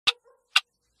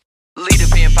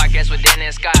podcast with Dan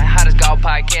and Scott. Hottest golf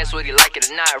podcast, whether you like it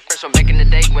or not. Fresh from back in the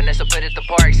day when they still put at the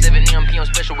park. 7 p.m.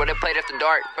 special where they played after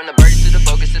dark. From the birdies to the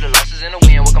focus to the losses and the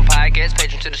win. Welcome podcast,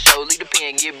 patron to the show, lead the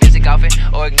pen. Get busy golfing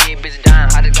or get busy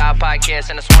dying. Hottest golf podcast,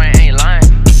 and I swear I ain't lying.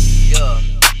 Yeah.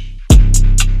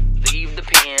 Leave the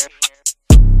pen.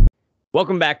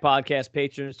 Welcome back, podcast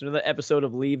patrons, to another episode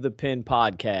of Leave the Pin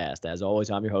podcast. As always,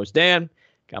 I'm your host, Dan.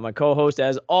 Got my co-host,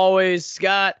 as always,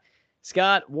 Scott.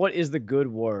 Scott, what is the good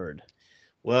word?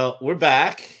 Well, we're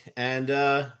back, and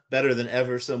better than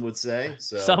ever, some would say.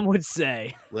 So some would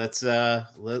say. Let's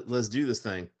do this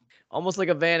thing. Almost like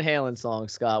a Van Halen song,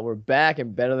 Scott. We're back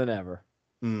and better than ever.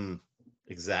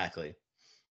 Exactly.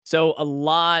 So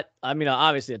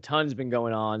obviously a ton's been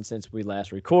going on since we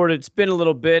last recorded. It's been a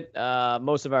little bit.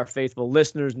 Most of our faithful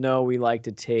listeners know we like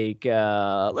to take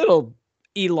little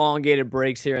elongated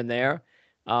breaks here and there.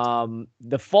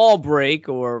 The fall break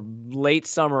or late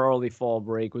summer, early fall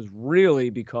break was really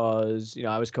because,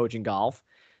 I was coaching golf.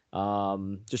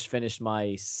 Just finished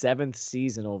my 7th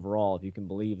season overall, if you can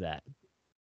believe that.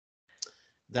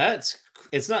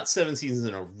 It's not 7 seasons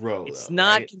in a row. It's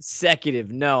not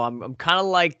consecutive. No, I'm kind of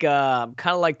like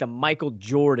the Michael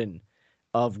Jordan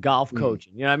of golf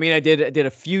coaching. You know what I mean? I did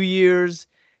a few years,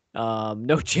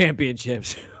 no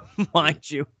championships, mind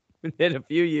you. Did a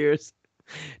few years,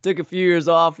 took a few years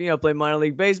off. Played minor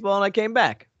league baseball, and I came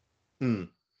back.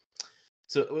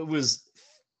 So it was.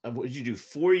 What did you do?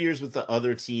 4 years with the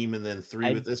other team, and then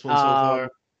 3 with this one so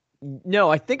far. No,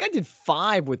 I think I did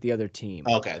 5 with the other team.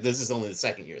 Okay, this is only the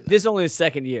second year then. This is only the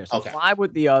second year. So okay. 5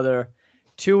 with the other,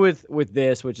 2 with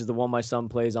this, which is the one my son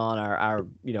plays on, our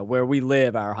where we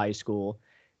live, our high school.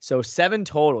 So 7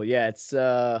 total. Yeah, it's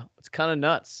kind of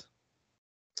nuts.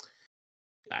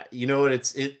 You know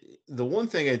what? The one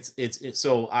thing it's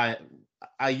so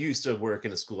I used to work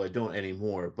in a school. I don't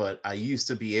anymore, but I used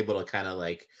to be able to kind of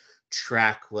like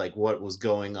track like what was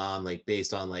going on, like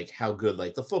based on like how good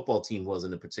like the football team was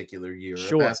in a particular year,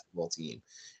 or a basketball team,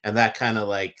 and that kind of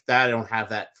like that. I don't have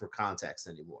that for context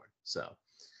anymore. So,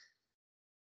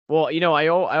 well, I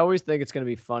always think it's going to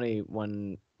be funny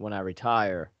when I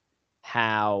retire,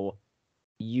 how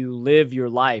you live your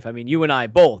life. I mean, you and I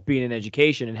both being in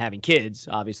education and having kids,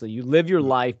 obviously, you live your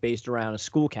life based around a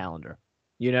school calendar.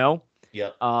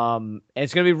 Yep. And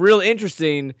it's going to be real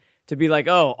interesting to be like,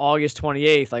 oh, August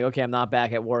 28th, like, okay, I'm not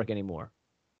back at work anymore.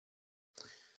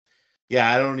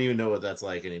 Yeah, I don't even know what that's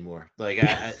like anymore. Like,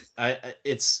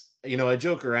 it's, I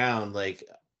joke around, like,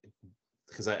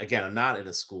 because I'm not in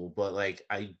a school, but like,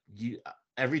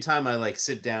 every time I like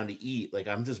sit down to eat, like,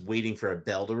 I'm just waiting for a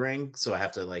bell to ring, so I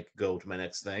have to like go to my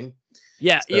next thing.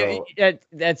 Yeah, yeah,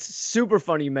 that's super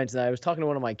funny you mentioned that. I was talking to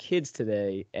one of my kids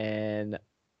today, and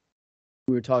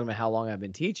we were talking about how long I've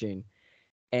been teaching.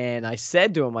 And I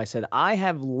said to him, I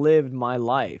have lived my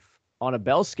life on a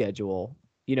bell schedule,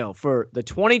 for the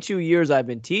 22 years I've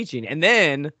been teaching. And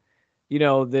then,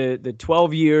 the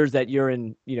 12 years that you're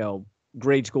in,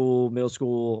 grade school, middle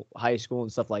school, high school,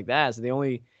 and stuff like that. So the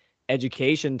only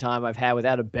education time I've had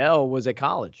without a bell was at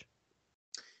college.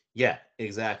 Yeah,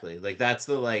 exactly. Like that's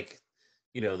the, like,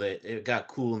 it got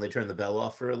cool and they turned the bell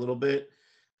off for a little bit.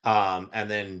 And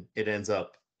then it ends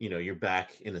up, you're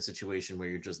back in a situation where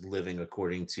you're just living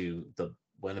according to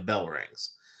when a bell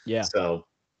rings. Yeah. So,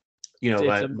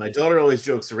 my daughter always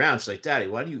jokes around. She's like, "Daddy,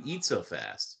 why do you eat so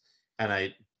fast?"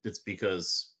 And it's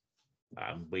because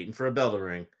I'm waiting for a bell to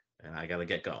ring and I got to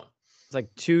get going. It's like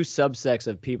 2 subsects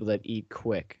of people that eat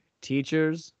quick: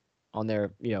 teachers on their,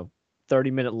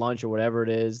 30-minute lunch or whatever it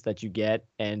is that you get,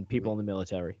 and people in the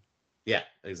military. Yeah,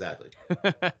 exactly.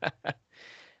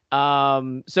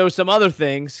 So some other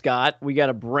things, Scott, we got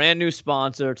a brand new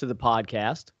sponsor to the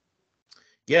podcast.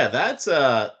 Yeah, that's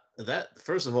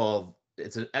first of all,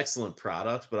 it's an excellent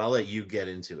product, but I'll let you get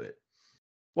into it.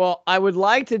 Well, I would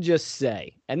like to just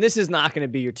say, and this is not going to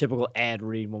be your typical ad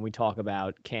read when we talk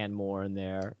about Canmore and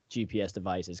their GPS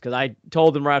devices, because I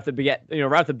told them right off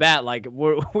the bat, like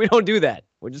we don't do that.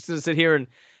 We're just going to sit here and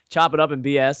chop it up and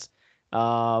BS.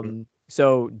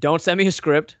 So don't send me a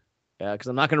script. Because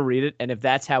I'm not going to read it. And if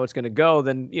that's how it's going to go,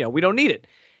 then, we don't need it.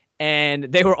 And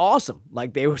they were awesome.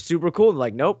 Like, they were super cool.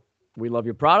 Like, nope, we love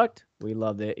your product. We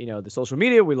love the social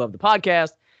media. We love the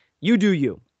podcast. You do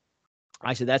you.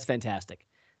 I said, that's fantastic.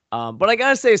 But I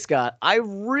got to say, Scott, I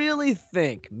really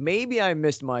think maybe I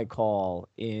missed my call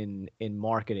in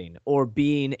marketing or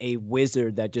being a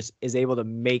wizard that just is able to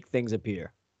make things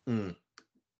appear.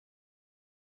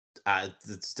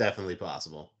 It's definitely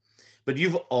possible. But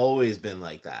you've always been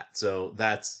like that. So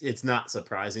it's not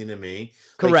surprising to me.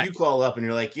 Correct. Like, you call up and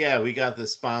you're like, yeah, we got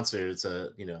this sponsor. It's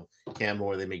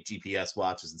Canmore. They make GPS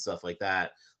watches and stuff like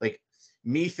that. Like,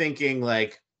 me thinking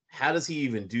like, how does he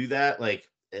even do that? Like,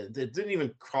 it didn't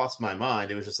even cross my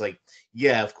mind. It was just like,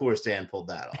 yeah, of course Dan pulled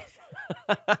that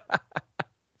off.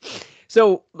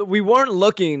 So we weren't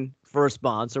looking for a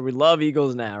sponsor. We love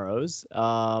Eagles and Arrows,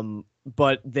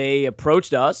 but they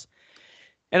approached us.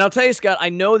 And I'll tell you, Scott, I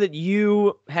know that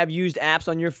you have used apps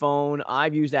on your phone.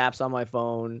 I've used apps on my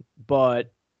phone.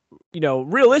 But,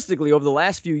 realistically, over the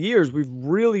last few years, we've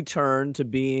really turned to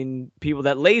being people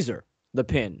that laser the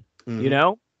pin, Mhm. you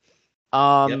know?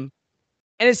 Yep.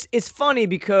 And it's funny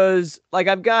because, like,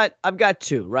 I've got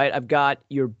two, right? I've got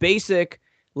your basic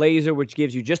laser, which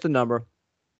gives you just a number.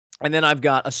 And then I've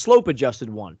got a slope adjusted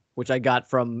one, which I got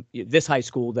from this high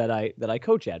school that I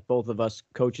coach at. Both of us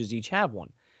coaches each have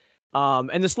one.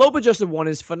 And the slope adjusted one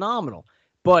is phenomenal.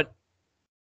 But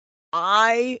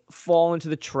I fall into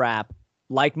the trap,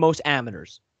 like most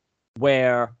amateurs,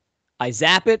 where I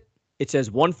zap it, it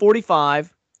says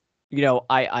 145.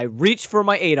 I reach for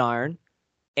my 8-iron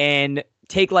and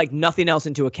take like nothing else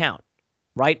into account,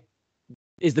 right?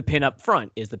 Is the pin up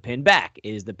front? Is the pin back?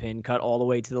 Is the pin cut all the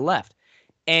way to the left?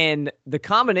 And the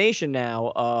combination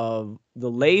now of the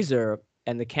laser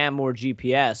and the Canmore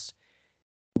GPS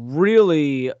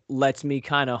really lets me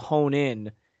kind of hone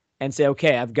in and say,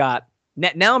 okay, I've got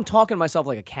now I'm talking to myself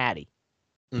like a caddy.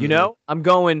 Mhm. I'm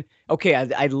going, okay, I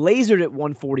lasered at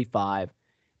 145,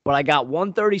 but I got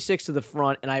 136 to the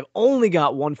front and I've only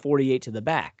got 148 to the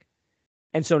back.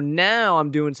 And so now I'm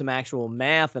doing some actual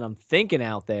math and I'm thinking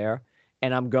out there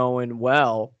and I'm going,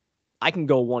 well, I can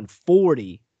go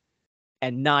 140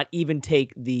 and not even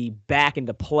take the back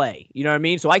into play. You know what I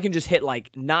mean? So I can just hit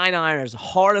like 9-iron as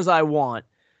hard as I want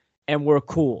and we're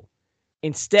cool.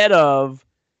 Instead of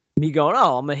me going,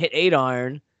 oh, I'm going to hit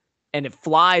 8-iron and it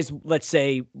flies, let's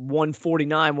say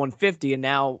 149, 150. And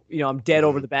now, I'm dead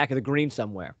over Mhm. the back of the green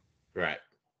somewhere. Right.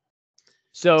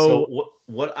 So So,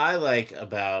 what I like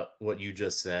about what you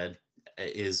just said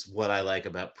is what I like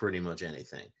about pretty much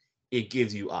anything. It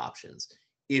gives you options.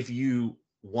 If you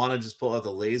want to just pull out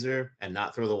the laser and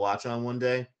not throw the watch on one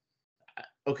day,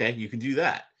 okay, you can do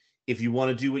that. If you want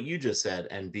to do what you just said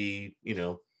and be,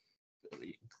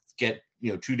 get,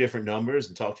 two different numbers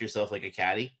and talk to yourself like a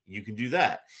caddy, you can do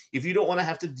that. If you don't want to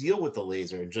have to deal with the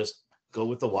laser and just go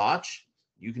with the watch,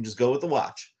 you can just go with the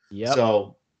watch. yep.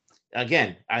 So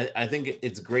again, I think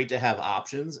it's great to have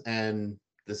options, and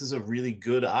this is a really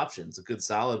good option. It's a good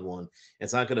solid one.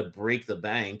 It's not going to break the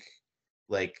bank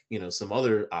like some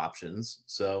other options.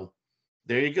 So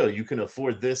there you go. You can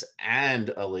afford this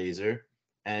and a laser,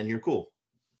 and you're cool.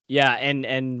 Yeah,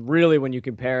 and really when you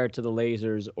compare it to the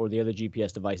lasers or the other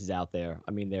GPS devices out there,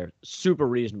 I mean they're super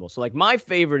reasonable. So like my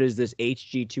favorite is this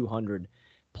HG200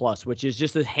 Plus, which is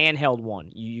just a handheld one.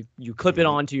 You clip it Mhm.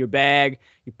 onto your bag,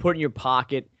 you put it in your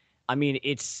pocket. I mean,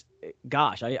 it's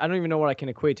gosh, I don't even know what I can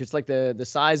equate to. It's like the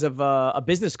size of a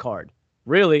business card.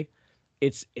 Really,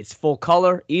 it's full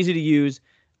color, easy to use.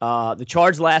 The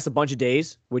charge lasts a bunch of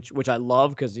days, which I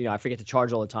love because I forget to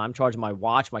charge all the time. Charge my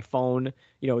watch, my phone,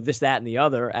 this, that, and the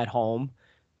other at home.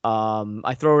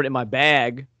 I throw it in my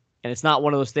bag, and it's not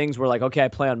one of those things where like, okay, I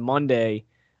play on Monday,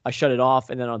 I shut it off,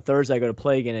 and then on Thursday I go to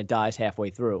play again, it dies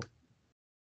halfway through. Right.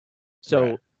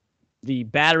 So the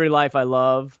battery life I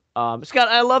love. Scott,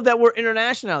 I love that we're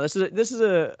international. This is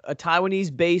a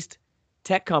Taiwanese based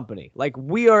tech company. Like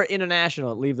we are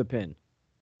international at Leave the Pin.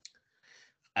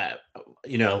 Uh,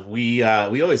 we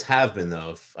always have been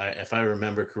though. If I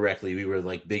remember correctly, we were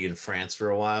like big in France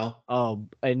for a while. Oh,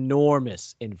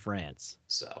 enormous in France.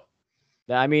 So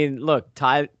I mean, look,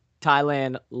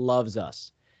 Thailand loves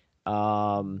us.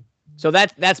 Um, so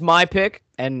that's my pick,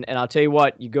 and I'll tell you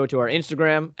what. You go to our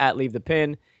Instagram at Leave the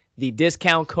Pin. The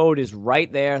discount code is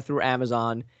right there through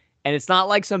Amazon, and it's not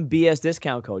like some BS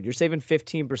discount code. You're saving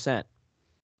 15%.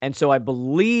 And so I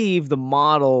believe the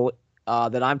model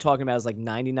that I'm talking about is like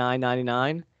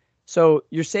 $99.99. So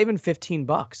you're saving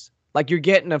 $15. Like you're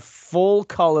getting a full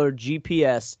color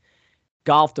GPS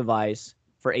golf device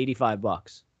for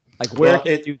 $85. Like where well,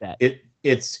 can you do that?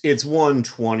 it's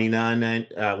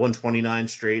 129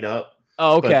 straight up,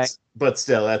 Oh, okay. but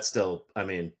still, that's still, I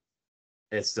mean,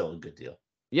 it's still a good deal.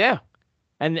 Yeah.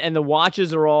 And the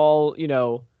watches are all,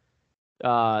 the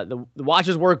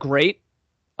watches work great.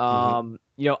 Hmm.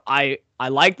 I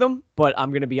like them, but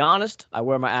I'm gonna be honest. I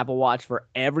wear my Apple Watch for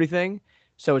everything,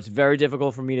 so it's very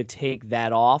difficult for me to take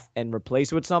that off and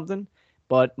replace it with something.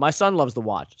 But my son loves the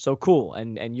watch, so cool.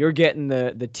 And you're getting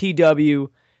the TW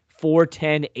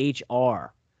 410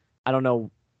 HR. I don't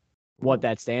know what Ooh.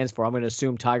 that stands for. I'm gonna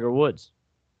assume Tiger Woods.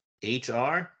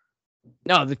 HR.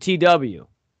 No, the TW.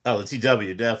 Oh, the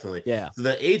TW, definitely. Yeah. So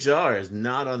the HR is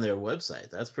not on their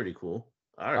website. That's pretty cool.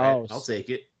 All right, Oh, I'll take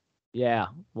it. yeah.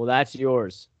 Well, that's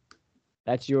yours.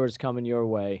 That's yours coming your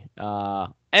way.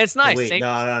 And it's Oh, nice. wait,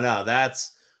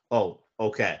 no.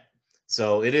 Okay.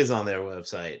 So it is on their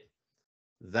website.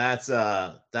 That's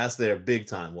their big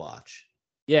time watch.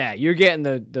 Yeah, you're getting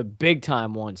the big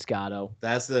time one, Scotto.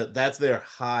 That's their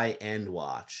high end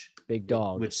watch, Big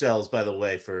dog. which sells, by the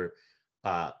way, for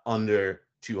under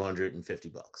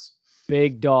 $250.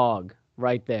 Big dog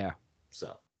right there.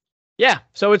 So Yeah,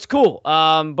 so it's cool.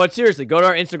 But seriously, go to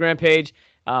our Instagram page.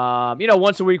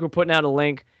 Once a week we're putting out a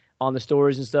link on the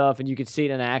stories and stuff, and you can see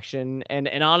it in action. And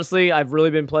honestly, I've really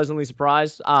been pleasantly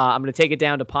surprised. I'm gonna take it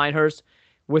down to Pinehurst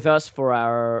with us for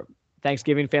our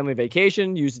Thanksgiving family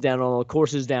vacation. Use it down on all the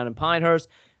courses down in Pinehurst.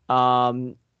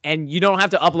 And you don't have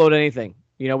to upload anything,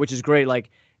 which is great. Like,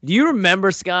 do you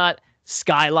remember, Scott,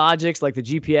 SkyLogix, like the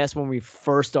GPS when we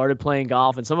first started playing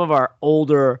golf? And some of our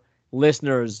older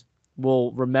listeners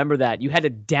will remember that. You had to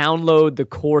download the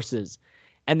courses,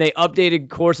 and they updated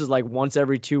courses like once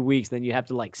every 2 weeks. Then you have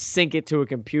to like sync it to a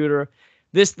computer.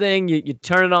 This thing, you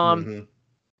turn it on,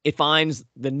 it finds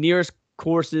the nearest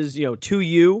courses, to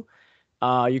you.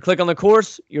 You click on the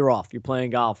course, you're off. You're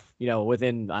playing golf,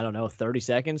 within, I don't know, 30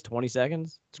 seconds, 20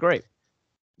 seconds. It's great.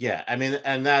 yeah, I mean,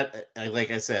 and that, like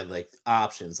I said, like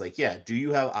options, like, yeah, do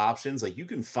you have options? Like, you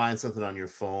can find something on your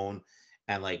phone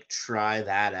and like try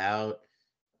that out.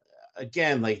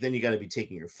 Again, like, then you got to be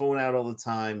taking your phone out all the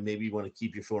time. Maybe you want to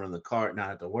keep your phone in the cart, not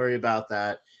have to worry about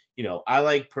that. I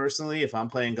like, personally, if I'm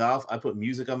playing golf, I put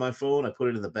music on my phone, I put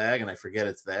it in the bag, and I forget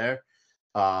it's there.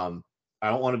 I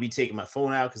don't want to be taking my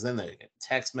phone out because then they get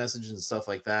text messages and stuff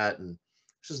like that, and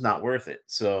it's just not worth it.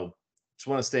 So just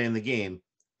want to stay in the game.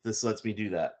 This lets me do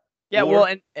that. Yeah, well,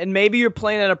 and maybe you're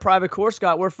playing at a private course,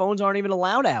 Scott, where phones aren't even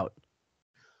allowed out.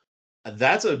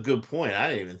 That's a good point. I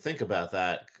didn't even think about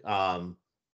that.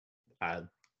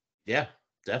 Yeah,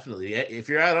 definitely. If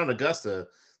you're out on Augusta,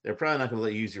 they're probably not going to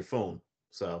let you use your phone.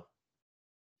 So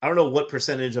I don't know what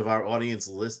percentage of our audience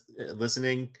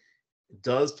listening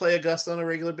does play Augusta on a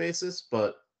regular basis,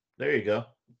 but there you go.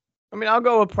 I mean, I'll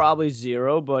go with probably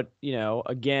 0, but,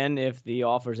 again, if the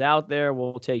offer's out there,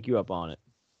 we'll take you up on it.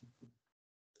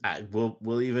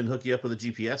 We'll even hook you up with a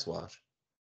GPS watch.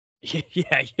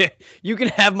 Yeah. You can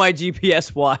have my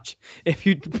GPS watch if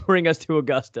you bring us to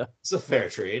Augusta. It's a fair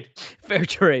trade. Fair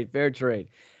trade.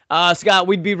 Scott,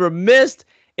 we'd be remiss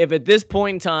if at this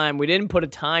point in time we didn't put a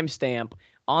timestamp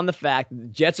on the fact that the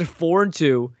Jets are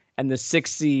 4-2 and the 6th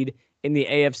seed in the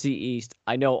AFC East.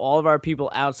 I know all of our people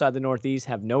outside the Northeast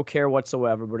have no care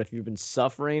whatsoever, but if you've been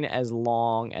suffering as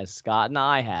long as Scott and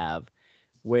I have,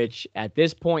 which at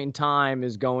this point in time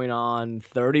is going on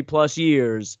 30 plus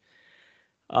years,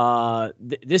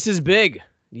 this is big.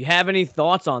 Do you have any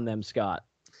thoughts on them, Scott?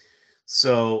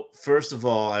 So first of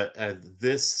all,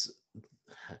 this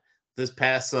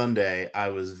past Sunday, I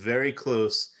was very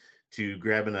close to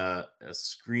grabbing a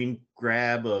screen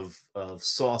grab of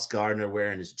Sauce Gardner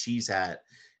wearing his cheese hat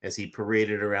as he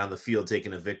paraded around the field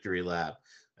taking a victory lap.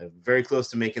 Very close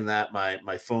to making that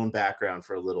my phone background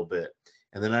for a little bit.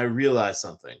 And then I realized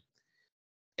something.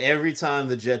 Every time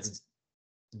the Jets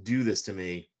do this to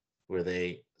me, where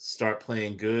they start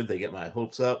playing good, they get my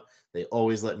hopes up, they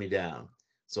always let me down.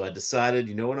 So I decided,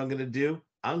 you know what I'm going to do?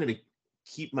 I'm going to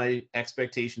keep my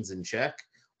expectations in check.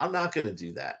 I'm not going to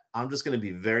do that. I'm just going to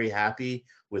be very happy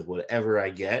with whatever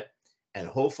I get, and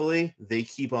hopefully they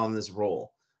keep on this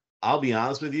roll. I'll be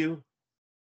honest with you,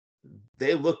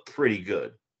 they look pretty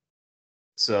good.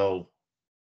 So,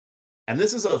 and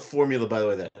this is a formula, by the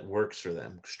way, that works for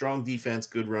them. Strong defense,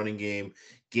 good running game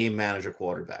manager,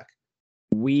 quarterback.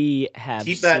 We have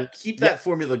keep that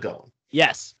formula going.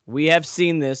 Yes, we have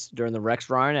seen this during the Rex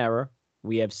Ryan era.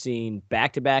 We have seen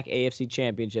back-to-back AFC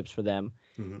championships for them.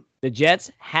 Mm-hmm. The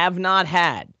Jets have not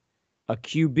had a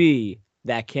QB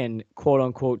that can,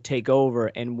 quote-unquote, take over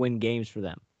and win games for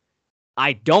them.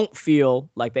 I don't feel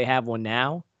like they have one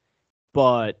now,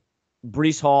 but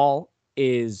Breece Hall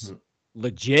is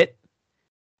legit.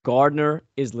 Gardner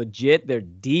is legit. Their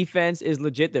defense is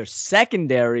legit. Their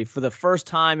secondary, for the first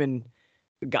time in,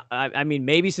 I mean,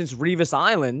 maybe since Revis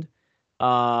Island,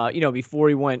 before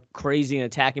he went crazy and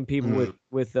attacking people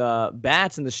with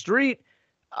bats in the street,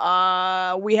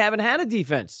 we haven't had a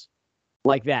defense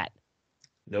like that.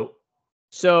 Nope.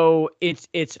 So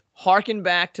it's harking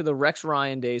back to the Rex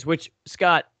Ryan days, which,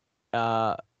 Scott,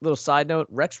 little side note,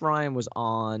 Rex Ryan was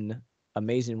on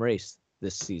Amazing Race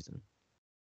this season.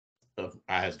 Oh,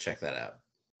 I have to check that out.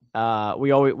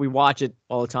 We watch it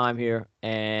all the time here,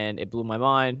 and it blew my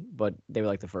mind, but they were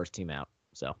like the first team out.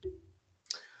 So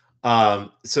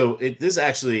this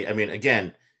actually, I mean,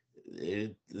 again,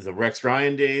 the Rex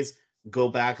Ryan days, go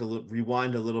back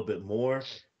rewind a little bit more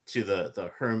to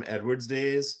the Herm Edwards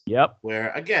days, Yep.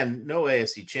 where again, no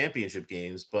AFC championship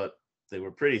games, but they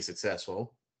were pretty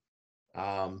successful.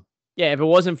 Yeah, if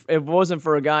it wasn't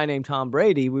for a guy named Tom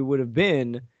Brady, we would have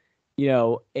been,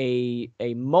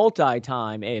 a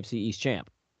multi-time AFC East champ.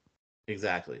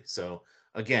 Exactly. So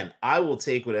again, I will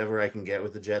take whatever I can get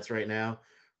with the Jets right now.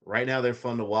 Right now, they're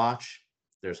fun to watch.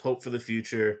 There's hope for the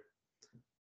future.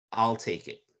 I'll take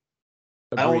it.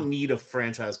 Agreed. I don't need a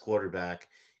franchise quarterback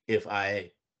if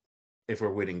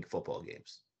we're winning football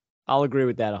games. I'll agree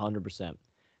with that 100%.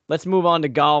 Let's move on to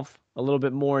golf a little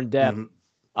bit more in depth.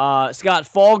 Scott,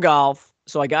 fall golf.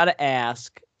 So I got to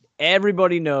ask,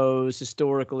 everybody knows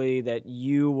historically that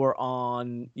you were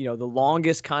on, the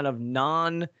longest kind of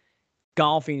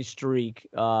non-golfing streak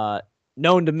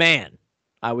known to man,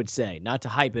 I would say, not to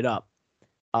hype it up.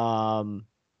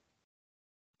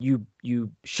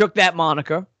 You shook that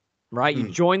moniker, right? You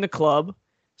joined the club,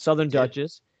 Southern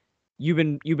Duchess. You've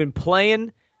been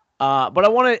playing, but I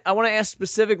want to ask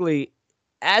specifically,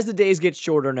 as the days get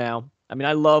shorter now. I mean,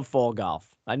 I love fall golf.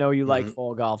 I know you like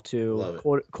fall golf too. Love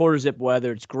it. Quarter zip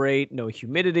weather, it's great. No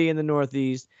humidity in the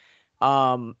Northeast.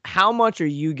 How much are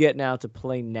you getting out to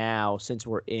play now since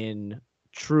we're in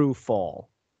true fall?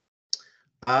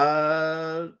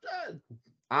 How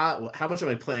much am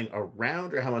I playing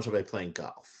around, or how much am I playing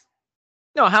golf?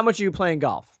 No, how much are you playing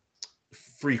golf?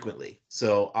 Frequently.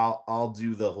 So I'll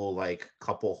do the whole like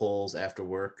couple holes after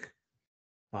work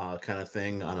kind of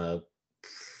thing on a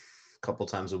couple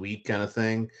times a week kind of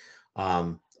thing.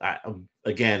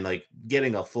 Again, like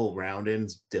getting a full round in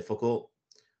is difficult.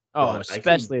 Oh,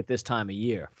 especially at this time of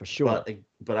year, for sure.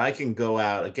 But I can go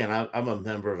out again. I'm a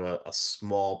member of a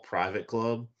small private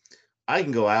club. I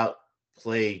can go out,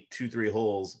 play 2-3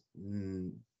 holes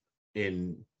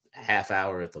in half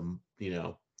hour at the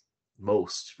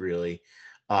most, really,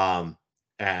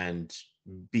 and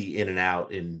be in and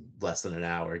out in less than an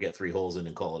hour. Get 3 holes in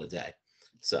and call it a day.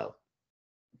 So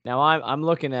now I'm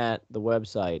looking at the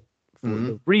website,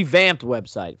 the revamped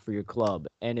website for your club,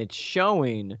 and it's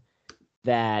showing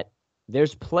that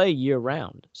there's play year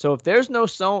round. So if there's no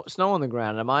snow on the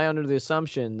ground, am I under the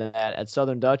assumption that at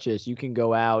Southern Duchess you can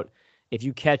go out if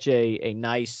you catch a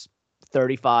nice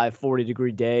 35, 40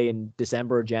 degree day in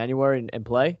December or January and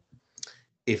play?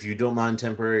 If you don't mind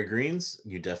temporary greens,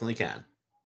 you definitely can.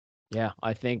 Yeah,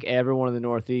 I think everyone in the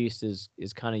Northeast is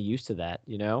kind of used to that,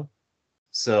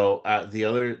 So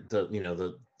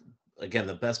the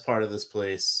best part of this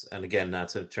place, and again, not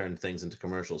to turn things into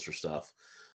commercials for stuff,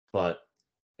 but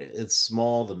it's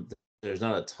small. There's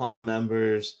not a ton of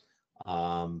members.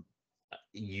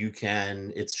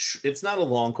 It's not a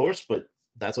long course, but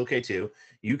that's okay too.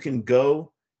 You can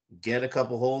go get a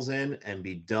couple holes in and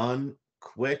be done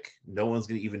quick. No one's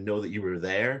gonna even know that you were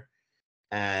there.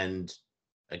 And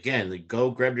again, go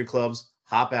grab your clubs,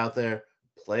 hop out there,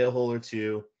 play a hole or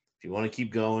two. If you want to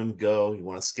keep going, go. You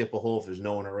want to skip a hole if there's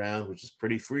no one around, which is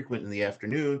pretty frequent in the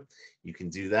afternoon, you can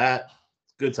do that.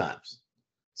 Good times.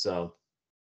 So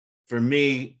for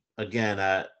me,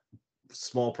 again,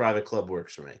 small private club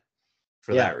works for me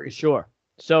for that reason. Sure.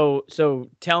 So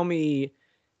tell me,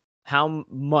 how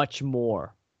much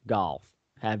more golf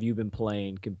have you been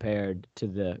playing compared to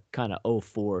the kind of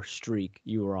 04 streak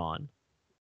you were on?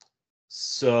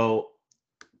 So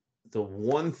the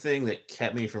one thing that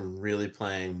kept me from really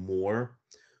playing more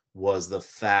was the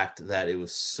fact that it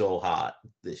was so hot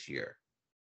this year.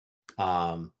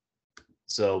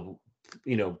 So,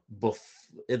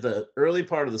 at the early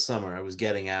part of the summer, I was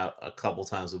getting out a couple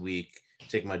times a week,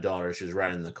 taking my daughter. She was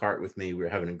riding in the cart with me. We were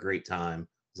having a great time.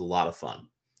 It was a lot of fun.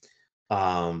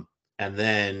 And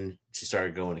then she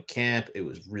started going to camp. It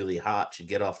was really hot. She'd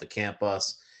get off the camp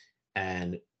bus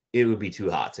and it would be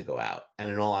too hot to go out. And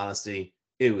in all honesty,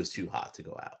 it was too hot to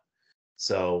go out.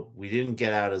 So we didn't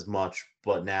get out as much,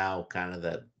 but now kind of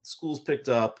that school's picked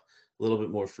up, a little bit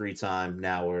more free time.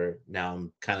 Now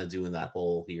I'm kind of doing that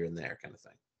whole here and there kind of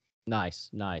thing.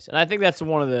 Nice. And I think that's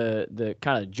one of the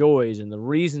kind of joys and the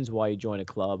reasons why you join a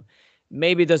club.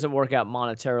 Maybe it doesn't work out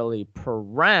monetarily per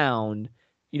round,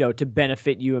 to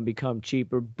benefit you and become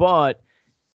cheaper, but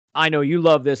I know you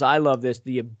love this. I love this.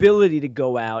 The ability to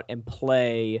go out and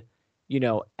play,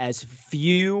 as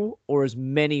few or as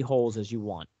many holes as you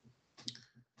want.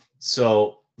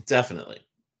 So definitely.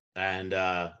 And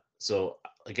so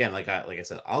again, like I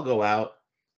said, I'll go out,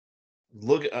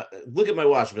 look at my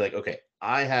watch and be like, okay,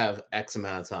 I have X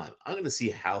amount of time. I'm going to see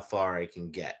how far I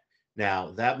can get.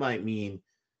 Now that might mean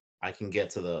I can get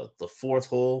to the fourth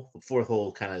hole. The fourth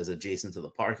hole kind of is adjacent to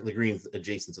the green's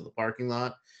adjacent to the parking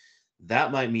lot.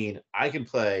 That might mean I can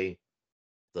play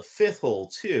the fifth hole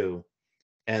too,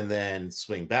 and then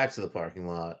swing back to the parking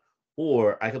lot.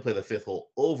 or I could play the fifth hole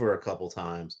over a couple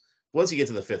times. Once you get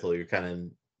to the fifth hole, you're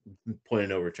kind of point of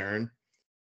no return.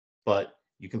 But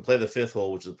you can play the fifth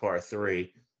hole, which is a par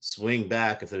 3, swing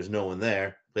back if there's no one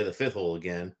there, play the fifth hole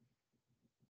again,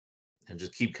 and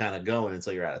just keep kind of going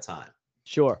until you're out of time.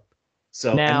 Sure.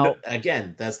 So, Now, and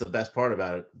again, that's the best part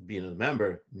about it, being a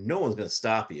member. No one's going to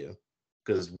stop you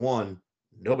because, one,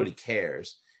 nobody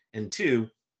cares, and two,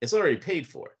 it's already paid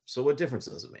for. So what difference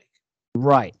does it make?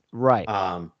 right.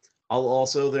 I'll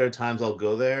also, there are times I'll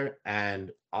go there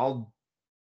and I'll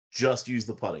just use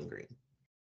the putting green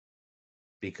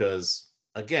because,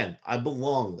 again, I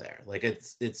belong there. Like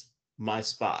it's my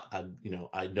spot.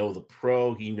 I know the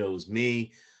pro. He knows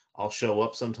me. I'll show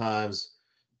up sometimes.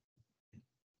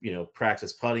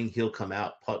 Practice putting. He'll come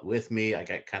out, putt with me. I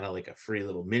got kind of like a free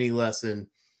little mini lesson.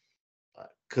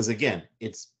 Because again,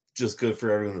 it's just good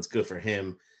for everyone. It's good for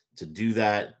him to do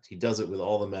that. He does it with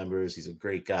all the members. He's a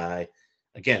great guy.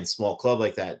 Again, small club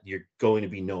like that, you're going to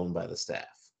be known by the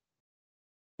staff.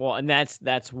 Well, and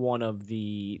that's one of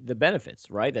the benefits,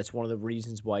 right? That's one of the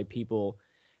reasons why people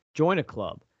join a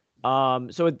club.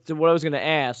 So what I was going to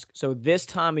ask, so this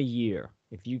time of year,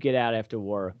 if you get out after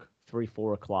work,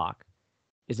 3-4 o'clock,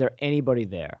 is there anybody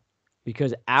there?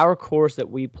 Because our course that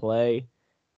we play,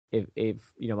 if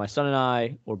my son and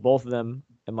I, or both of them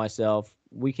and myself,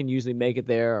 we can usually make it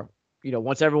there.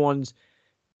 Once everyone's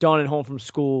done and home from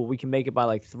school, we can make it by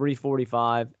like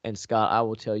 3:45. And Scott, I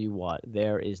will tell you what,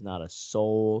 there is not a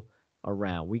soul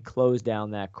around. We close down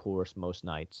that course most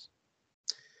nights.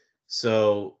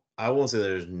 So I won't say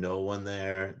there's no one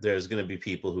there. There's going to be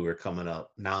people who are coming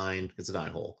up 9. It's a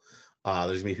 9-hole. There's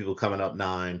going to be people coming up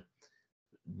 9.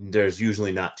 There's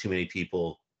usually not too many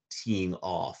people teeing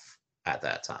off at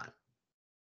that time.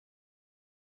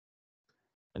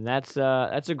 And that's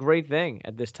a great thing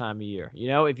at this time of year.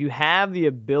 If you have the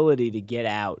ability to get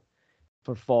out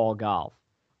for fall golf,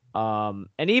 and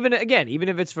even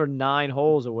if it's for 9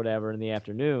 holes or whatever in the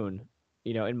afternoon,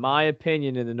 in my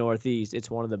opinion, in the Northeast, it's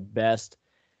one of the best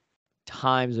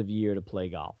times of year to play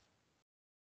golf.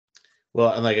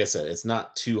 Well, and like I said, it's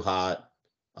not too hot.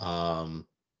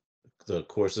 The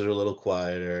courses are a little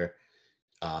quieter.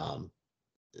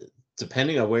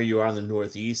 Depending on where you are in the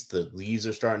Northeast, the leaves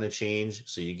are starting to change,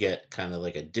 so you get kind of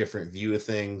like a different view of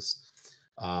things.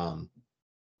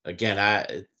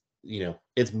 Again,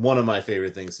 it's one of my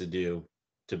favorite things to do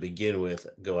to begin with,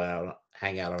 go out,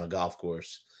 hang out on a golf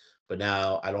course. But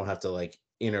now I don't have to like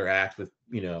interact with,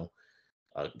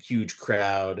 a huge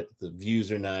crowd. The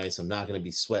views are nice. I'm not going to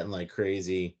be sweating like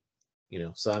crazy.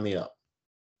 Sign me up.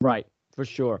 Right. For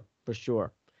sure.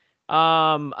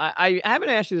 I haven't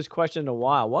asked you this question in a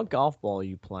while. What golf ball are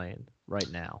you playing right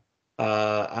now?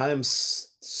 I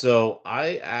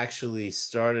actually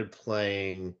started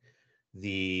playing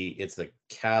it's the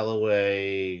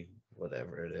Callaway,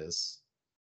 whatever it is.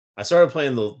 I started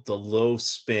playing the low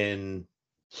spin.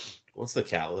 What's the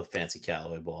fancy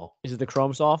Callaway ball? Is it the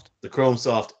Chrome Soft? The Chrome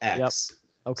Soft X. Yep.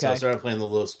 Okay. So I started playing the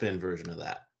low spin version of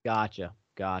that. Gotcha.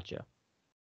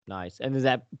 Nice. And is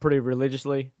that pretty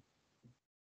religiously?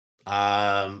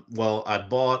 Well, I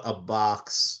bought a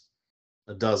box,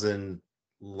 a dozen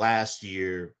last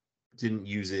year, didn't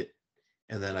use it,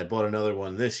 and then I bought another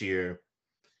one this year,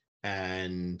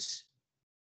 and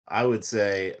I would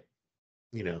say,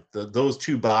 those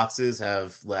 2 boxes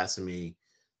have lasted me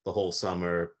the whole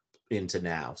summer into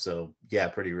now. So yeah,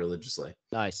 pretty religiously.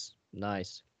 Nice.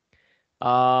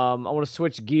 I want to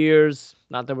switch gears.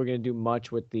 Not that we're going to do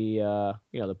much with the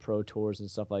the pro tours and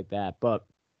stuff like that, but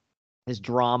this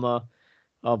drama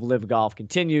of LIV Golf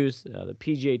continues. The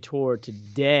PGA Tour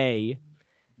today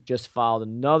just filed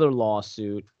another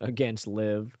lawsuit against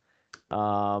LIV.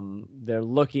 They're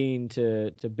looking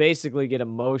to basically get a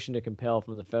motion to compel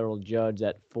from the federal judge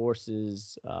that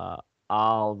forces Al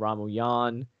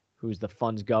Ramoyan, who's the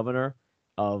fund's governor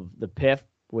of the PIF,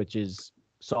 which is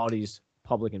Saudi's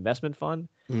public investment fund,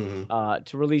 to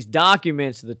release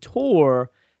documents to the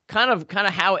tour, kind of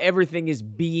how everything is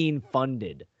being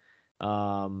funded.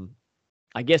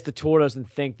 I guess the tour doesn't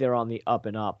think they're on the up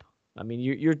and up. I mean,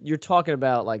 you're talking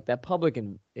about like that public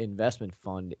investment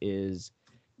fund is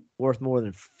worth more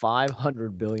than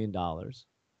 $500 billion.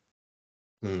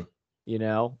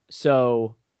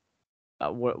 So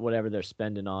whatever they're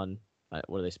spending on,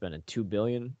 what are they spending? $2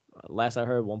 billion. Last I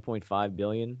heard, $1.5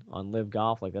 billion on LIV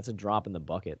Golf. Like that's a drop in the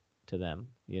bucket to them.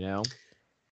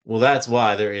 Well, that's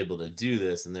why they're able to do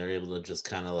this, and they're able to just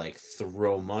kind of like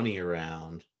throw money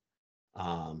around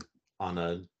on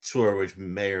a tour which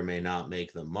may or may not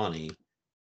make them money.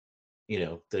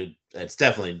 It's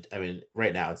definitely,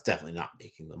 right now it's definitely not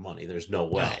making the money. There's no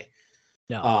way.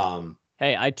 No.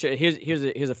 Hey,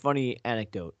 here's a funny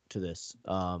anecdote to this.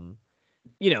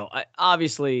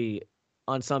 Obviously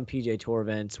on some PJ Tour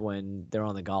events when they're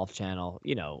on the Golf Channel,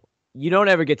 you don't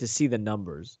ever get to see the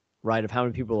numbers, right, of how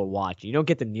many people are watching. You don't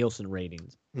get the Nielsen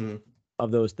ratings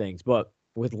of those things. But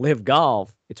with Live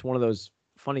Golf, it's one of those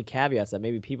funny caveats that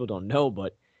maybe people don't know,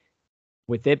 but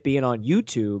with it being on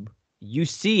YouTube, you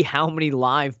see how many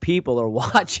live people are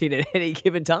watching at any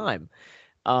given time.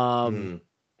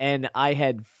 And I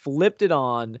had flipped it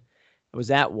on. I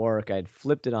was at work. I had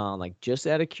flipped it on, like, just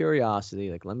out of curiosity.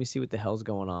 Like, let me see what the hell's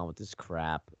going on with this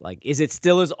crap. Like, is it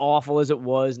still as awful as it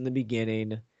was in the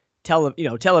beginning,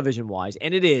 television wise?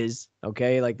 And it is,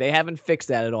 okay? Like, they haven't fixed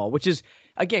that at all, which is,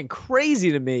 again,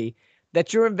 crazy to me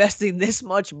that you're investing this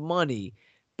much money,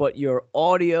 but your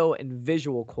audio and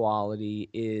visual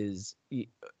quality is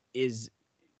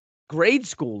grade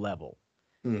school level.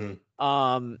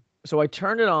 So I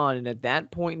turned it on, and at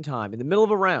that point in time, in the middle of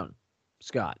a round,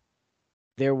 Scott,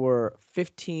 there were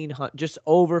just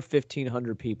over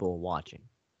 1,500 people watching.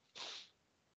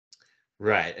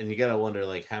 Right, and you gotta wonder,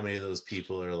 like, how many of those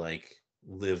people are like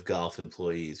Live Golf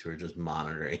employees who are just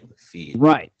monitoring the feed.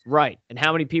 Right, and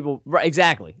how many people, right,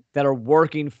 exactly, that are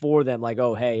working for them? Like,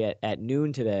 oh, hey, at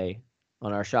noon today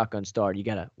on our Shotgun Start, we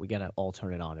gotta all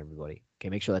turn it on, everybody. Okay,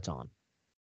 make sure that's on.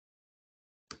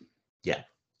 Yeah.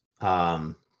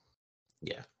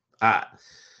 Yeah.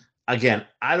 Again,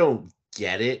 I don't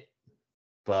get it,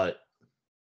 but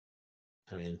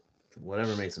I mean,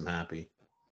 whatever makes them happy.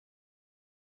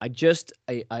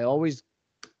 I always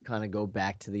kind of go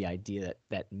back to the idea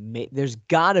that there's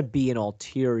got to be an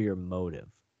ulterior motive,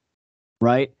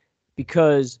 right?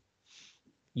 Because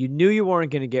you knew you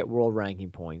weren't going to get world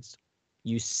ranking points.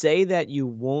 You say that you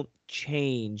won't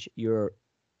change your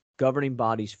governing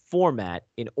body's format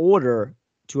in order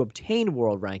to obtain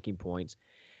world ranking points.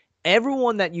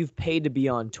 Everyone that you've paid to be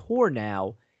on tour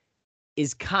now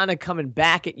is kind of coming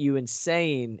back at you and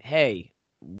saying, hey,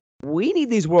 we need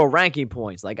these world ranking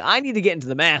points. Like, I need to get into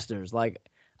the Masters. Like,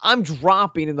 I'm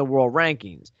dropping in the world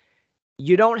rankings.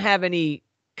 You don't have any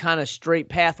kind of straight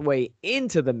pathway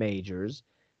into the majors.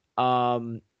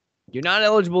 You're not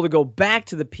eligible to go back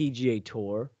to the PGA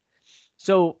Tour.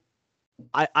 So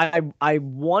I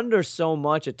wonder so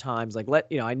much at times, like,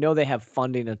 I know they have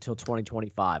funding until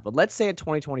 2025, but let's say at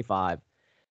 2025,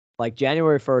 like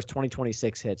January 1st,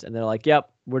 2026 hits, and they're like, yep,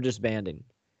 we're disbanding.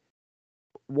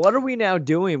 What are we now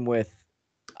doing with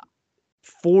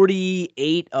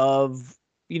 48 of,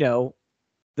 the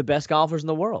best golfers in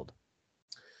the world?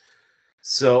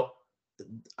 So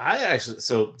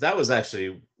that was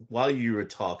actually, while you were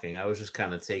talking, I was just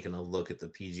kind of taking a look at the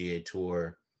PGA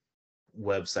Tour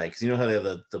website, because you know how they have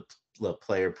the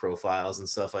player profiles and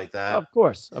stuff like that. Of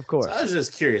course. So I was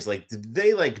just curious, like, did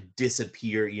they like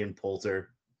disappear Ian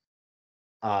Poulter?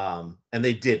 And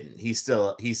they didn't. His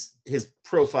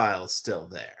profile is still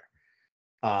there.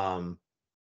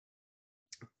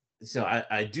 So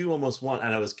I do almost want,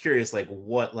 and I was curious, like,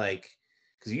 what, like,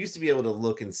 because you used to be able to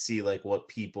look and see like what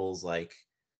people's like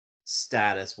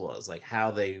status was, like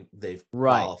how they've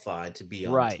qualified to be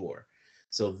on tour.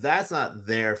 So that's not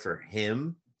there for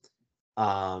him,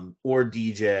 or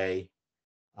DJ.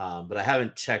 But I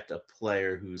haven't checked a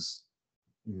player who's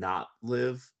not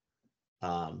Live,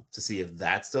 to see if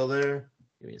that's still there.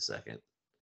 Give me a second.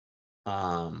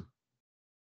 Hold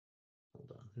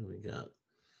on. Who we got?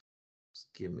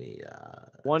 Just give me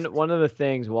one of the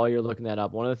things, while you're looking that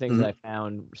up, one of the things that I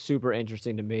found super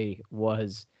interesting to me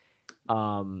was,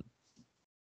 golf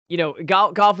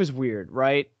is weird,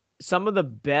 right? Some of the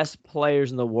best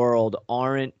players in the world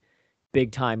aren't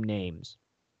big time names.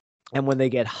 And when they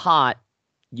get hot,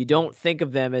 you don't think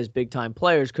of them as big time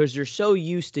players because you're so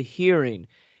used to hearing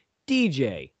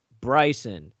DJ,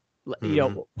 Bryson,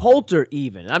 Poulter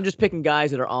even. And I'm just picking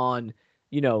guys that are on,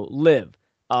 Live.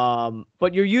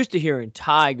 But you're used to hearing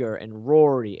Tiger and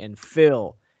Rory and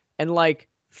Phil. And like,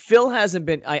 Phil hasn't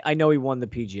been, I know he won the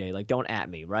PGA, like, don't at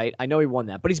me, right? I know he won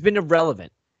that, but he's been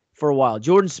irrelevant for a while.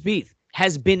 Jordan Spieth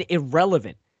has been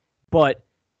irrelevant, but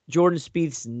Jordan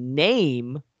Spieth's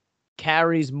name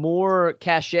carries more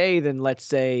cachet than, let's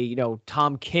say,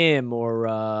 Tom Kim or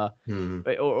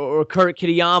Kurt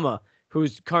Kitayama,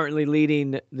 who's currently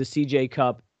leading the CJ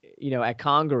Cup, at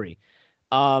Congaree.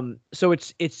 So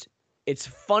it's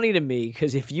funny to me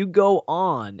because if you go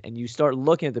on and you start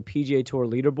looking at the PGA Tour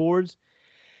leaderboards,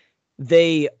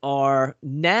 they are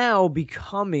now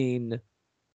becoming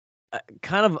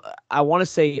kind of, I want to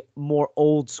say, more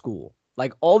old school.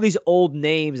 Like, all these old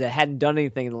names that hadn't done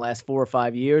anything in the last 4 or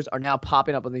 5 years are now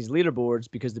popping up on these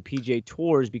leaderboards because the PGA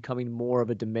Tour is becoming more of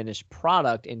a diminished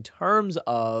product in terms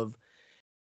of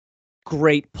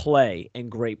great play and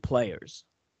great players.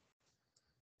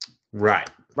 Right.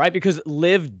 Right? Because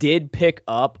Liv did pick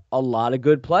up a lot of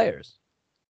good players.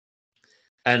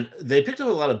 And they picked up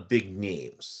a lot of big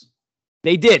names.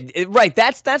 They did. Right.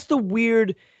 That's the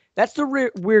weird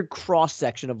weird cross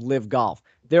section of Liv Golf.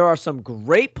 There are some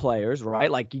great players, right?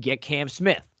 Like you get Cam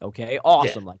Smith, okay?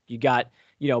 Awesome. Like you got,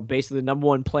 basically the number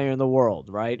one player in the world,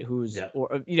 right? Who's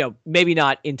or maybe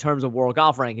not in terms of world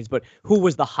golf rankings, but who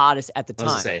was the hottest at the time.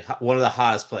 I was gonna say one of the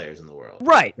hottest players in the world.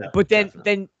 Right. But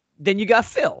then you got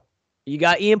Phil. You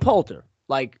got Ian Poulter.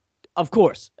 Like, of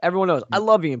course, everyone knows. I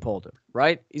love Ian Poulter,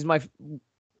 right? He's my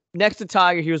next to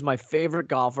Tiger, he was my favorite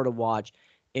golfer to watch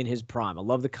in his prime. I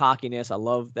love the cockiness. I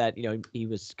love that, he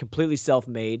was completely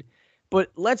self-made.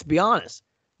 But let's be honest,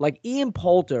 like Ian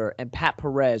Poulter and Pat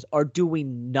Perez are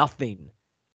doing nothing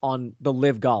on the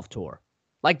Live Golf Tour.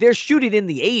 Like they're shooting in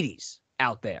the 80s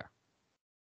out there.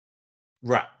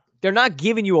 Right. They're not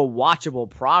giving you a watchable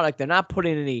product. They're not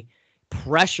putting any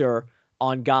pressure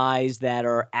on guys that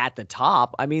are at the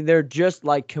top. I mean, they're just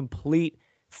like complete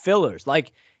fillers.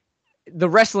 Like the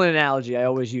wrestling analogy I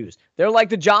always use. They're like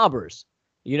the jobbers.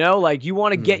 Like you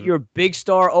want to get your big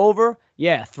star over?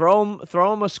 Yeah, throw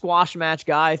him a squash match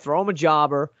guy, throw him a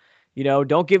jobber,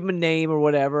 don't give him a name or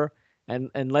whatever,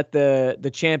 and let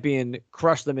the champion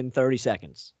crush them in 30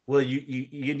 seconds. Well,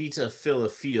 you need to fill a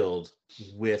field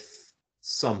with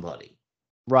somebody.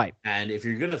 Right. And if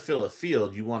you're going to fill a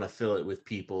field, you want to fill it with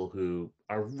people who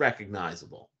are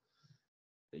recognizable.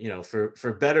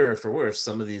 For better or for worse,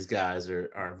 some of these guys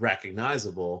are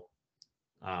recognizable,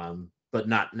 but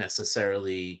not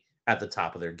necessarily at the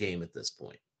top of their game at this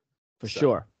point. For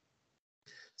sure.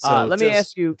 So let me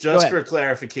ask you, just for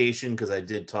clarification, because I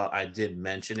did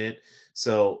mention it.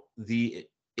 So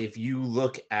if you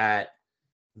look at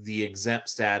the exempt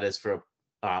status for,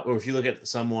 or if you look at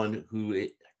someone who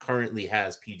currently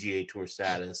has PGA Tour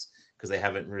status because they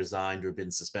haven't resigned or been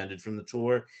suspended from the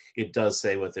tour, it does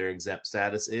say what their exempt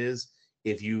status is.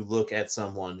 If you look at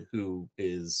someone who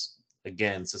is,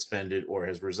 again, suspended or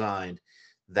has resigned,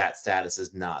 that status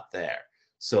is not there.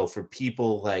 So for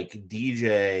people like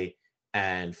DJ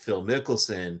and Phil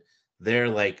Mickelson, their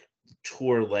like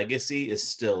tour legacy is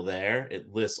still there.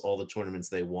 It lists all the tournaments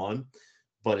they won,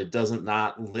 but it doesn't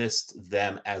not list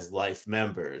them as life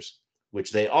members,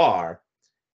 which they are.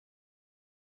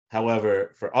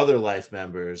 However, for other life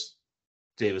members,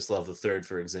 Davis Love III,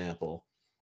 for example,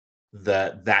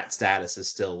 that status is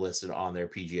still listed on their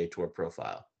PGA Tour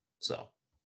profile. So,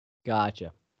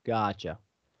 gotcha.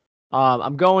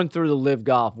 I'm going through the Live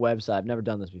Golf website. I've never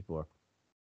done this before,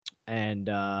 and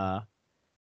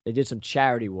they did some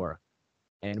charity work,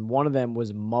 and one of them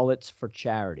was Mullets for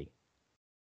Charity.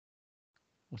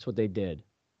 That's what they did.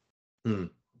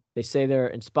 They say they're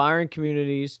inspiring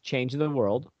communities, changing the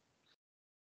world.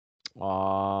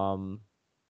 Golf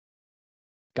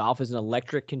is an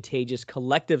electric, contagious,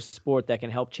 collective sport that can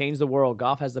help change the world.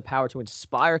 Golf has the power to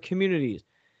inspire communities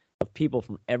of people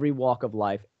from every walk of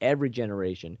life, every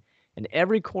generation, and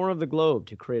every corner of the globe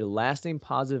to create a lasting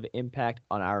positive impact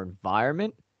on our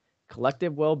environment,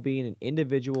 collective well-being, and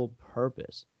individual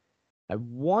purpose. I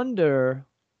wonder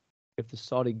if the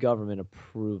Saudi government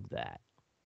approved that.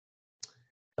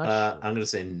 Sure. I'm going to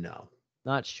say no.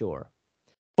 Not sure.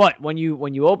 But when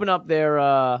you open up their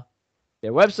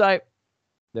website,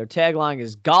 their tagline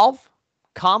is golf,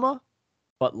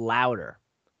 but louder.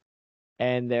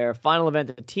 And their final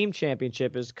event, the team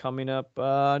championship, is coming up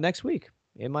next week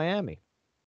in Miami.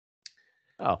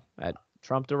 Oh, at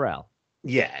Trump Doral.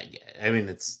 Yeah. I mean,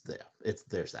 there's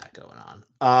that going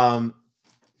on.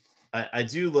 I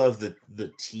do love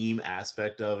the team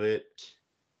aspect of it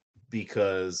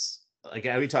because, like,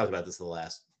 we talked about this the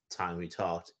last time we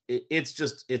talked.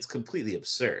 It's completely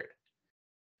absurd,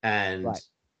 and right.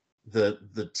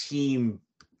 the team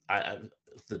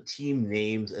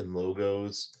names and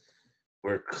logos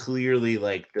were clearly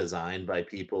like designed by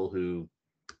people who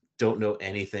don't know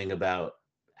anything about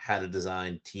how to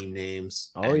design team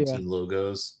names team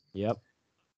logos. Yep.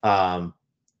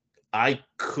 I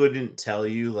couldn't tell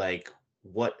you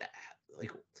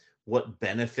what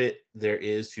benefit there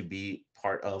is to be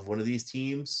part of one of these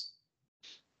teams.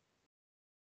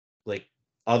 Like,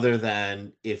 other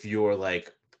than if you're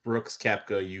like Brooks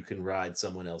Koepka, you can ride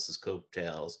someone else's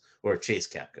coattails, or Chase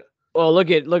Koepka. Well,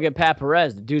 look at Pat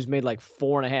Perez. The dude's made like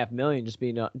 $4.5 million just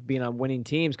being on winning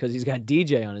teams because he's got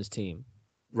DJ on his team.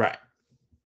 Right.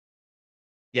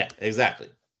 Yeah, exactly.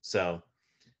 So,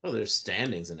 there's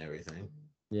standings and everything.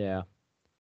 Yeah.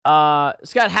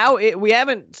 Scott, we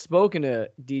haven't spoken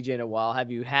to DJ in a while. Have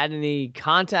you had any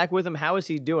contact with him? How is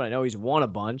he doing? I know he's won a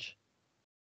bunch.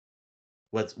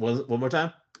 One more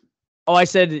time? Oh, I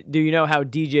said, do you know how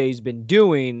DJ's been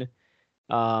doing?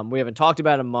 We haven't talked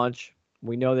about him much.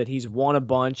 We know that he's won a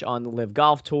bunch on the Live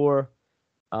Golf Tour.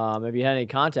 Have you had any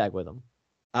contact with him?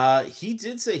 He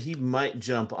did say he might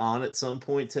jump on at some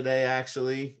point today,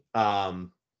 actually. But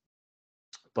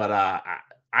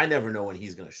I never know when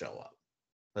he's going to show up.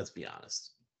 Let's be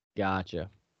honest. Gotcha.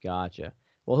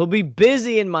 Well, he'll be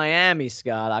busy in Miami,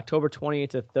 Scott. October 20th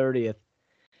to 30th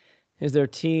is their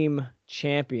team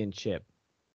championship.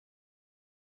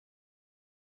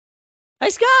 Hey,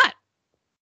 Scott.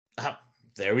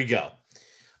 There we go.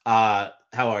 How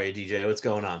are you, DJ? What's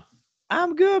going on?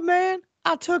 I'm good, man.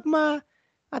 I took my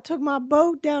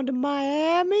boat down to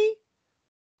Miami.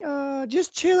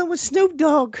 Just chilling with Snoop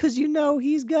Dogg because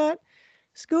he's got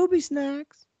Scooby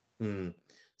snacks.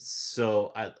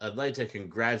 So I'd like to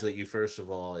congratulate you first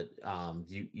of all.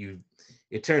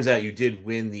 It turns out you did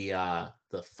win the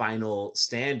final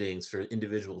standings for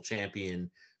individual champion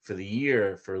for the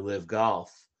year for Live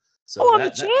Golf. So I'm the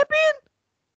champion?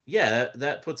 Yeah,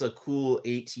 that puts a cool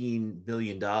 $18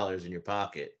 million in your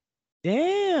pocket.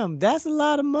 Damn, that's a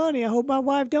lot of money. I hope my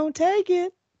wife don't take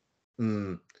it.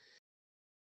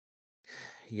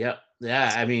 Yep.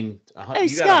 Yeah, I mean, hey, you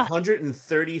Scott. got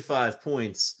 135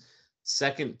 points.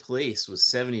 Second place was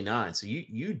 79. So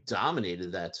you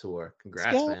dominated that tour.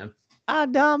 Congrats, Scott, man. I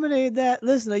dominated that.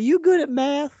 Listen, are you good at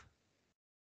math?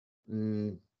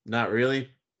 Not really.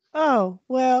 Oh,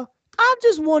 well, I'm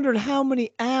just wondering how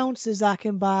many ounces I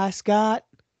can buy, Scott.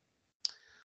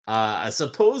 I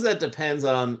suppose that depends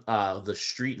on the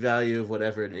street value of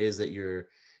whatever it is that you're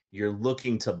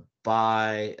looking to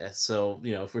buy. So,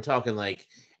 if we're talking like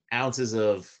ounces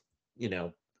of,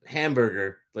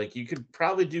 hamburger, like you could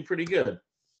probably do pretty good.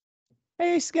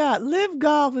 Hey, Scott, Live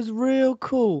Golf is real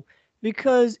cool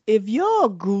because if you're a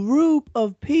group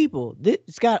of people,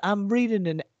 Scott, I'm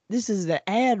reading this is the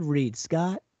ad read,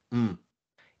 Scott.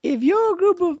 If you're a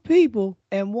group of people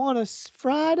and want a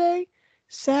Friday,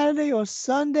 Saturday, or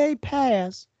Sunday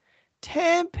pass,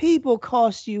 10 people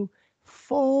cost you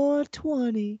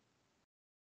 $420.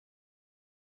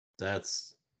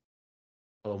 That's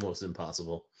almost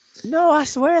impossible. No, I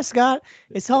swear, Scott.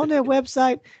 It's on their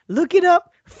website. Look it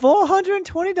up.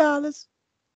 $420.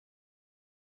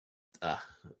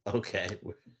 Okay.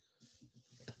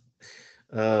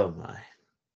 Oh my.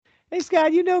 Hey,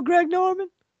 Scott, you know Greg Norman?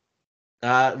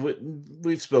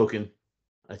 We've spoken,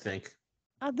 I think.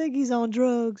 I think he's on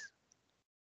drugs.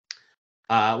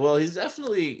 Well, he's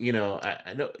definitely,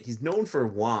 I know he's known for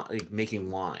wine, like making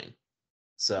wine.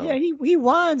 So yeah, he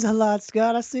whines a lot,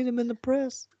 Scott. I seen him in the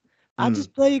press. I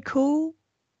just play it cool.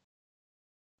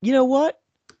 You know what?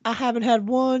 I haven't had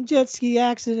one jet ski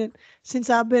accident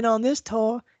since I've been on this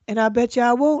tour, and I bet you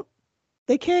I won't.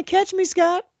 They can't catch me,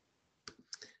 Scott.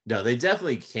 No, they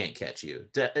definitely can't catch you,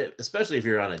 especially if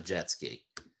you're on a jet ski.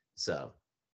 So.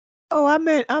 Oh, I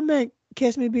meant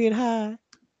catch me being high.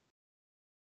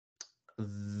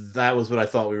 That was what I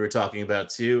thought we were talking about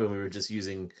too, and we were just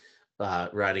using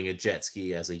riding a jet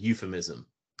ski as a euphemism.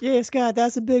 Yeah, Scott,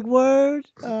 that's a big word.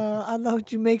 I'd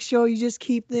like you make sure you just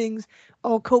keep things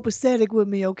all copacetic with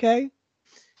me, okay?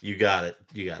 You got it,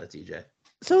 DJ.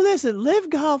 So listen, Live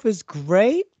Golf is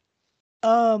great.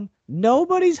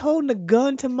 Nobody's holding a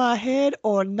gun to my head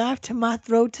or a knife to my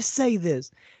throat to say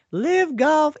this. Live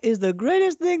Golf is the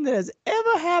greatest thing that has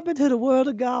ever happened to the world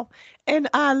of golf, and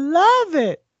I love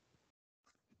it.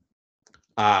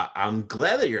 I'm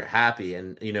glad that you're happy,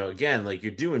 and again, like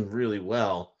you're doing really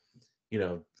well.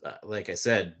 Like I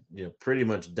said, pretty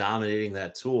much dominating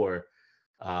that tour,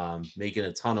 making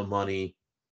a ton of money.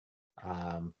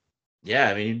 Yeah,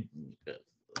 I mean,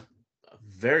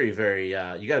 very, very.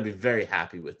 You got to be very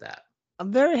happy with that.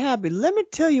 I'm very happy. Let me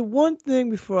tell you one thing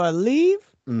before I leave.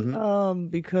 Mm-hmm.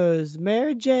 Because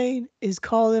Mary Jane is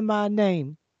calling my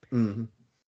name. Mm-hmm.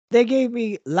 They gave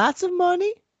me lots of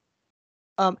money.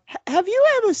 Have you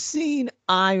ever seen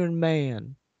Iron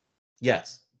Man?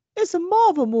 Yes. It's a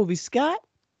Marvel movie, Scott.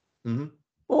 Mm-hmm.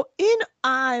 Well, in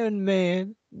Iron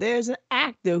Man, there's an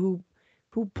actor who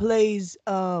plays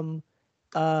what's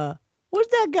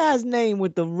that guy's name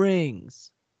with the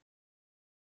rings?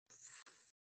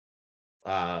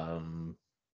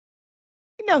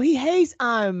 He hates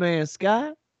Iron Man,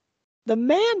 Scott. The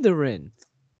Mandarin.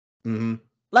 Mm-hmm.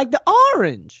 Like the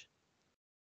orange.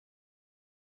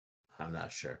 I'm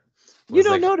not sure. You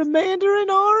don't know the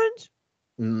Mandarin orange?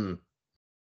 Mm.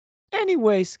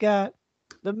 Anyway, Scott,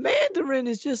 the Mandarin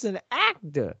is just an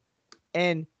actor.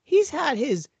 And he's had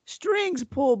his strings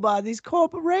pulled by these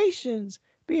corporations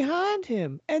behind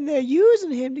him. And they're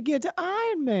using him to get to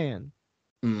Iron Man.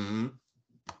 Mm-hmm.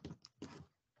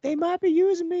 They might be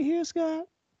using me here, Scott.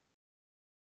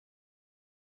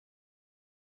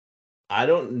 I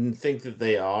don't think that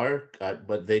they are,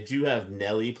 but they do have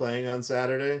Nelly playing on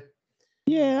Saturday.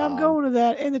 Yeah, I'm Um, going to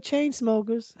that. And the chain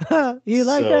smokers. You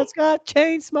like that, so Scott?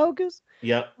 Chain smokers?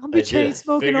 yep, I'll be I did. chain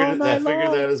smoking all I night figured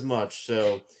long. that as much.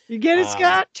 So You get it, um,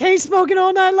 Scott? Chain smoking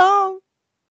all night long.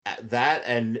 that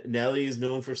and Nelly is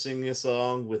known for singing a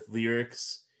song with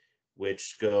lyrics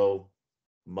which go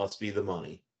 "must be the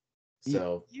money."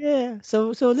 So Yeah. So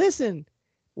listen,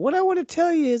 what I want to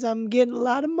tell you is I'm getting a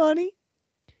lot of money.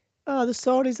 The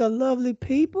Saudis are lovely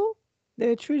people.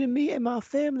 They're treating me and my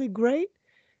family great.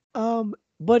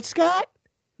 But Scott,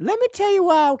 let me tell you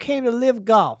why I came to live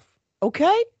golf.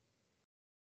 Okay?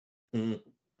 mm,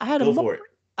 I had a go moment. for it.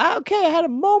 I had a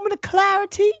moment of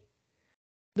clarity.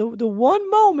 The one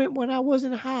moment when I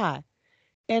wasn't high,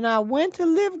 and I went to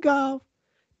live golf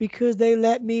because they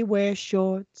let me wear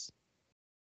shorts.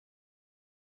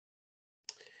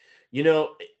 You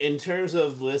know, in terms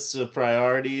of lists of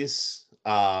priorities,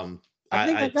 I think I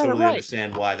I got it totally right.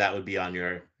 understand why that would be on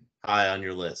your high on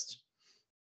your list.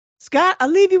 Scott, I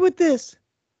leave you with this,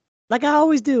 like I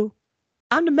always do.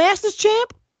 I'm the Masters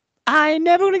champ. I ain't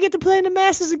never gonna get to play in the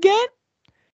Masters again.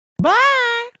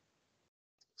 Bye.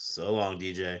 So long,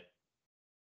 DJ.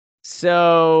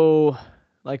 So,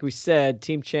 like we said,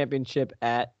 team championship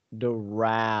at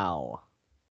Doral.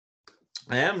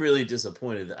 I am really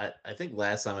disappointed. I think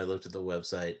last time I looked at the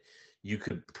website, you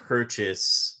could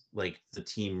purchase like the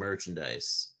team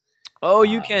merchandise. Oh,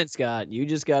 you Um, can, Scott. You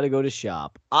just got to go to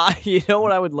shop. You know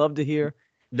what I would love to hear?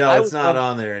 no, I it's would not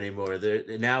love. on there anymore. There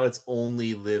now it's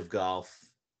only Live Golf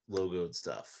logoed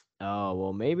stuff. Oh,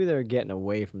 well, maybe they're getting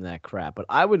away from that crap. But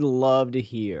I would love to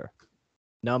hear,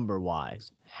 number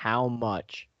wise, how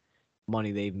much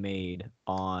money they've made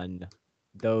on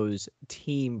those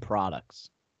team products.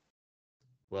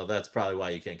 Well, that's probably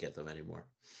why you can't get them anymore.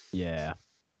 Yeah,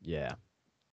 yeah.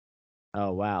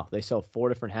 Oh wow, they sell 4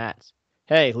 different hats.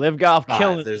 Hey, Live Golf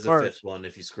killing Five. it There's a first. fifth one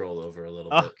if you scroll over a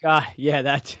little Oh bit. god, yeah,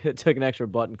 that took an extra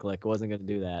button click. I wasn't gonna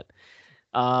do that.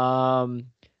 All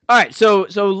right, so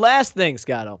last thing,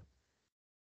 Scotto.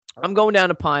 I'm going down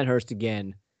to Pinehurst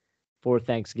again for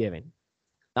Thanksgiving.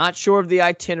 Not sure of the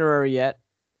itinerary yet.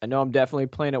 I know I'm definitely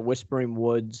playing at Whispering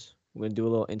Woods. I'm gonna do a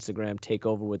little Instagram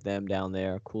takeover with them down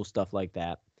there. Cool stuff like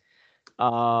that.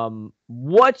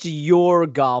 What's your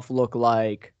golf look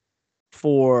like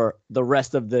for the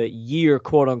rest of the year,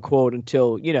 quote unquote,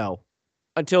 until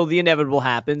until the inevitable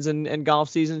happens and golf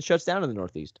season shuts down in the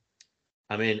Northeast?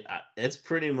 I mean, it's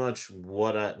pretty much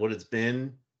what it's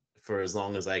been for as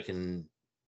long as I can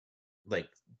like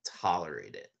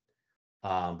tolerate it.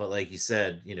 But like you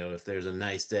said, if there's a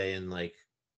nice day in like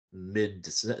mid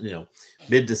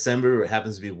December, where it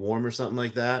happens to be warm or something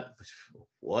like that,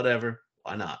 whatever,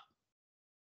 why not?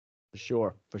 For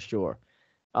sure, for sure.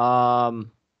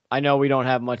 I know we don't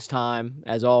have much time.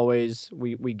 As always,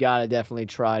 we gotta definitely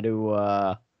try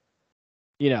to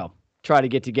try to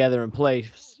get together and play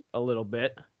a little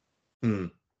bit. Hmm.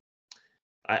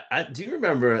 I do you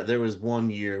remember there was one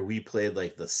year we played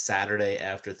like the Saturday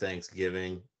after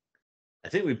Thanksgiving. I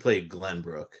think we played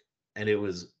Glenbrook, and it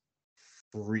was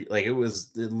like it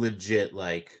was legit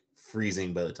like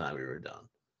freezing by the time we were done.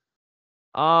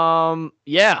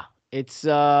 Yeah, it's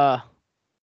like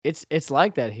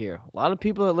that here. A lot of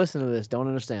people that listen to this don't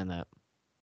understand that.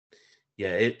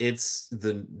 Yeah, it's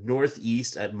the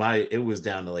Northeast it was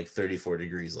down to like 34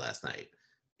 degrees last night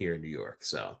here in New York.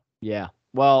 So Yeah.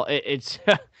 Well, it's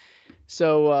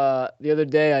so the other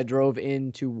day I drove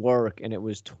into work and it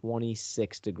was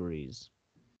 26 degrees.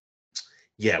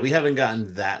 yeah, we haven't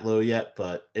gotten that low yet,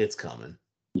 but it's coming.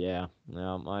 Yeah.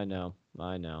 No, I know.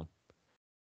 I know.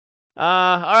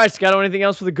 All right, Scott, anything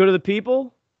else for the good of the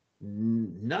people?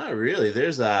 Not really.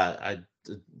 There's I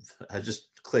just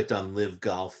clicked on Live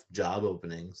Golf job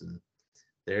openings, and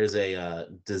there's a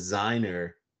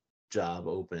designer job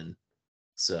open.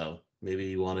 So maybe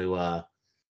you want to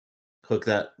hook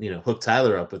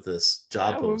Tyler up with this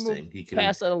job Yeah, we'll posting.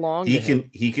 pass that along to him.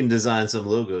 He can design some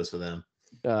logos for them.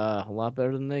 A lot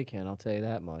better than they can, I'll tell you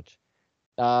that much.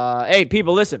 Hey,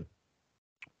 people, listen.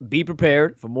 Be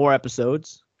prepared for more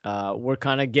episodes. We're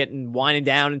kind of winding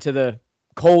down into the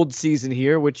cold season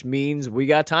here, which means we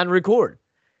got time to record.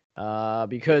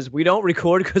 Because we don't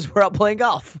record because we're out playing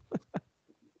golf.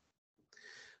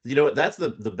 You know what? That's the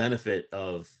benefit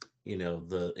of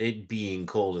it being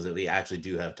cold, is that we actually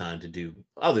do have time to do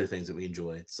other things that we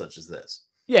enjoy, such as this.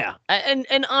 Yeah, and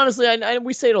honestly,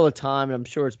 we say it all the time, and I'm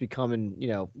sure it's becoming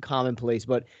commonplace,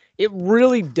 but it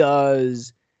really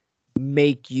does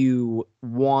make you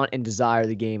want and desire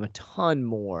the game a ton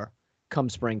more come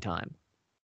springtime.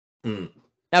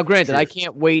 Now, granted, I Sure.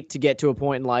 can't wait to get to a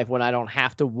point in life when I don't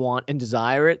have to want and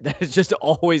desire it. That is just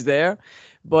always there.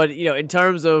 But, in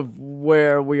terms of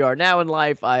where we are now in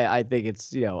life, I think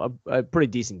it's, a pretty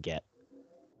decent get.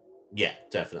 Yeah,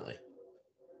 definitely.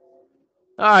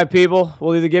 All right, people.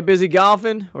 We'll either get busy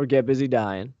golfing or get busy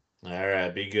dying. All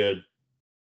right, be good.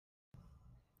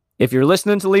 If you're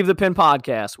listening to Leave the Pin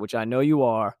podcast, which I know you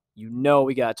are, you know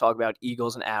we got to talk about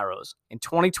Eagles and Arrows. In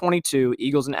 2022,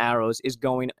 Eagles and Arrows is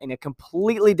going in a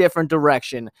completely different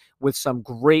direction with some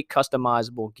great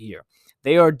customizable gear.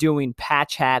 They are doing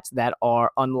patch hats that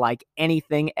are unlike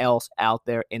anything else out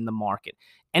there in the market.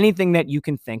 Anything that you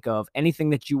can think of,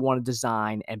 anything that you want to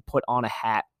design and put on a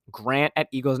hat, Grant at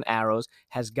Eagles and Arrows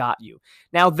has got you.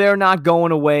 Now, they're not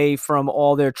going away from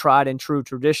all their tried and true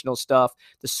traditional stuff,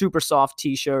 the super soft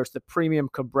t-shirts, the premium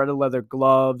Cabretta leather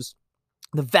gloves,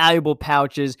 the valuable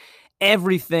pouches,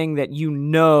 everything that you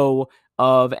know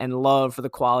of and love for the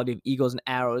quality of Eagles and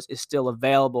Arrows is still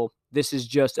available. This is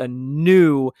just a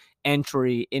new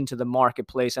entry into the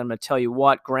marketplace. I'm going to tell you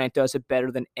what, Grant does it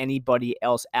better than anybody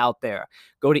else out there.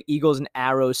 Go to Eagles and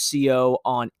Arrows CO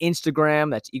on Instagram.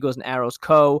 That's Eagles and Arrows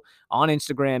Co. on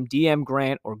Instagram. DM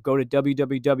Grant or go to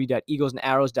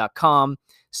www.eaglesandarrows.com.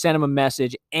 Send him a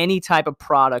message. Any type of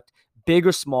product, big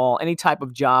or small, any type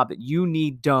of job that you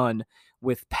need done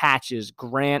with patches,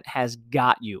 Grant has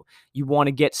got you. You want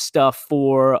to get stuff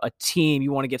for a team.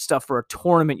 You want to get stuff for a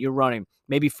tournament you're running,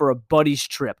 maybe for a buddy's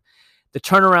trip. The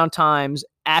turnaround time's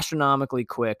astronomically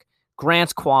quick.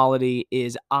 Grant's quality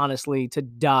is honestly to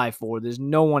die for. There's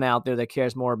no one out there that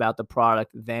cares more about the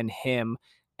product than him.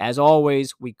 As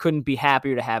always, we couldn't be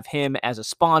happier to have him as a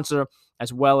sponsor,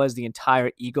 as well as the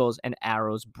entire Eagles and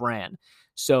Arrows brand.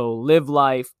 So live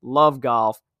life, love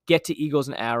golf, get to Eagles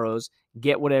and Arrows,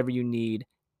 get whatever you need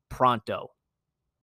pronto.